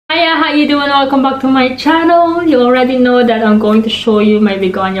Hiya, how you doing? Welcome back to my channel. You already know that I'm going to show you my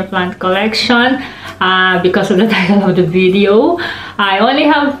begonia plant collection because of the title of the video. I only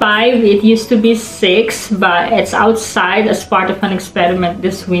have 5. It used to be 6, but it's outside as part of an experiment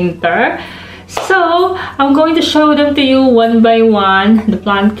this winter. So I'm going to show them to you one by one. The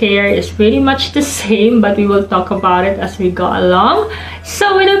plant care is pretty much the same, but we will talk about it as we go along.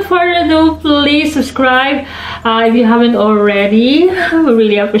 So without further ado, please subscribe if you haven't already. I would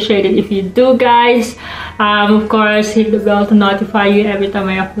really appreciate it if you do, guys. Of course, hit the bell to notify you every time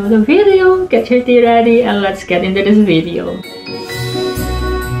I upload a video. Get your tea ready and let's get into this video.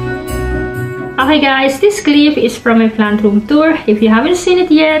 Okay guys, this clip is from my plant room tour. If you haven't seen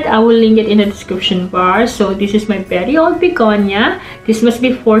it yet, I will link it in the description bar. So this is my very old begonia. This must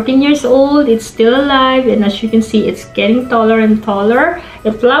be 14 years old. It's still alive, and as you can see, it's getting taller and taller.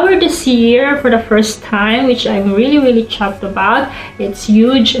 It flowered this year for the first time, which I'm really chuffed about. It's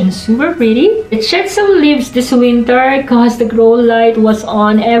huge and super pretty. It shed some leaves this winter because the grow light was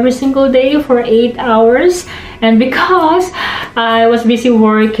on every single day for 8 hours. And because I was busy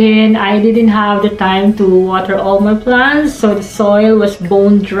working, I didn't have the time to water all my plants, so the soil was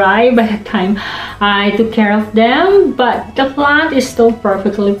bone dry by the time I took care of them. But the plant is still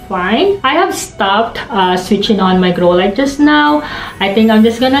perfectly fine. I have stopped switching on my grow light just now. I think I'm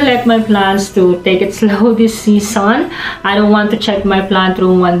just gonna let my plants to take it slow this season. I don't want to check my plant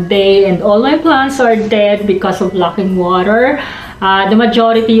room one day and all my plants are dead because of lacking water. The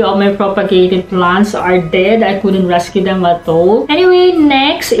majority of my propagated plants are dead. I couldn't rescue them at all. Anyway,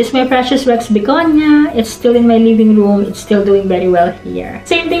 next is my precious Rex begonia. It's still in my living room. It's still doing very well here.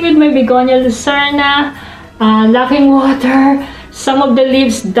 Same thing with my Begonia Lucerna. Lacking water. Some of the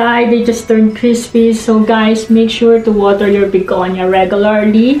leaves died. They just turned crispy. So guys, make sure to water your begonia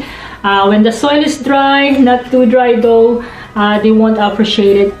regularly. When the soil is dry, not too dry though, they won't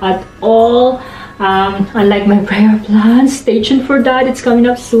appreciate it at all. Unlike my prayer plants, stay tuned for that. It's coming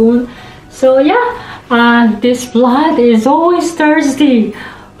up soon. So yeah, this plant is always thirsty.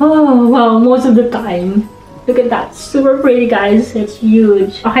 Oh well, most of the time. Look at that, super pretty guys. It's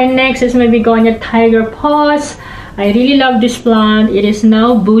huge. Okay, next is my begonia tiger paws. I really love this plant. It is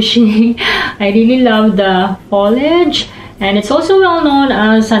now bushy. I really love the foliage. And it's also well known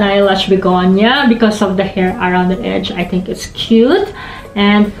as an eyelash begonia because of the hair around the edge. I think it's cute.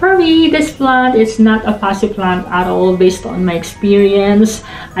 And for me, this plant is not a fussy plant at all based on my experience.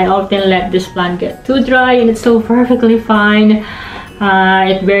 I often let this plant get too dry and it's still perfectly fine.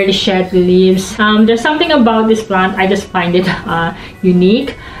 It barely sheds leaves. There's something about this plant, I just find it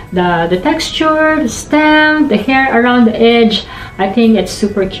unique. The texture, the stem, the hair around the edge, I think it's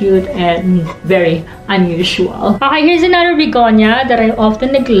super cute and very unusual. Okay, here's another begonia that I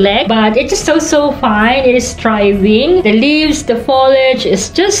often neglect, but it's just so fine. It is thriving. The leaves, the foliage is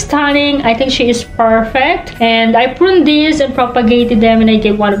just stunning. I think she is perfect. And I pruned these and propagated them and I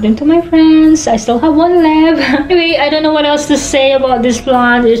gave one of them to my friends. I still have one left. Anyway, I don't know what else to say about this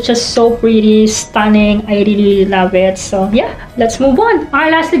plant. It's just so pretty, stunning. I really love it. So yeah, let's move on.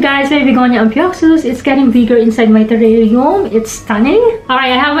 Alright, lastly guys, my Begonia Amphioxus. It's getting bigger inside my terrarium. It's stunning.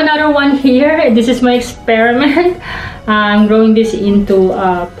 Alright, I have another one here. This is my experiment. I'm growing this into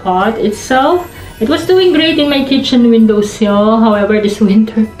a pot itself. It was doing great in my kitchen windowsill. However, this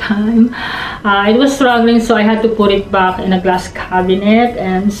winter time, it was struggling, so I had to put it back in a glass cabinet.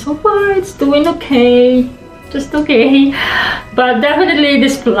 And so far, it's doing okay. Just okay. But definitely,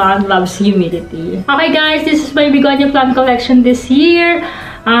 this plant loves humidity. Okay guys, this is my begonia plant collection this year.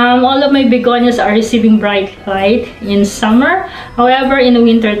 All of my begonias are receiving bright light in summer. However, in the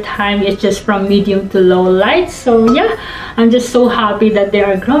winter time, it's just from medium to low light. So yeah, I'm just so happy that they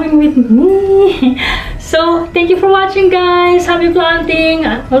are growing with me. So thank you for watching guys. Happy planting.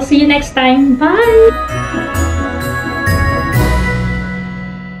 I'll see you next time. Bye.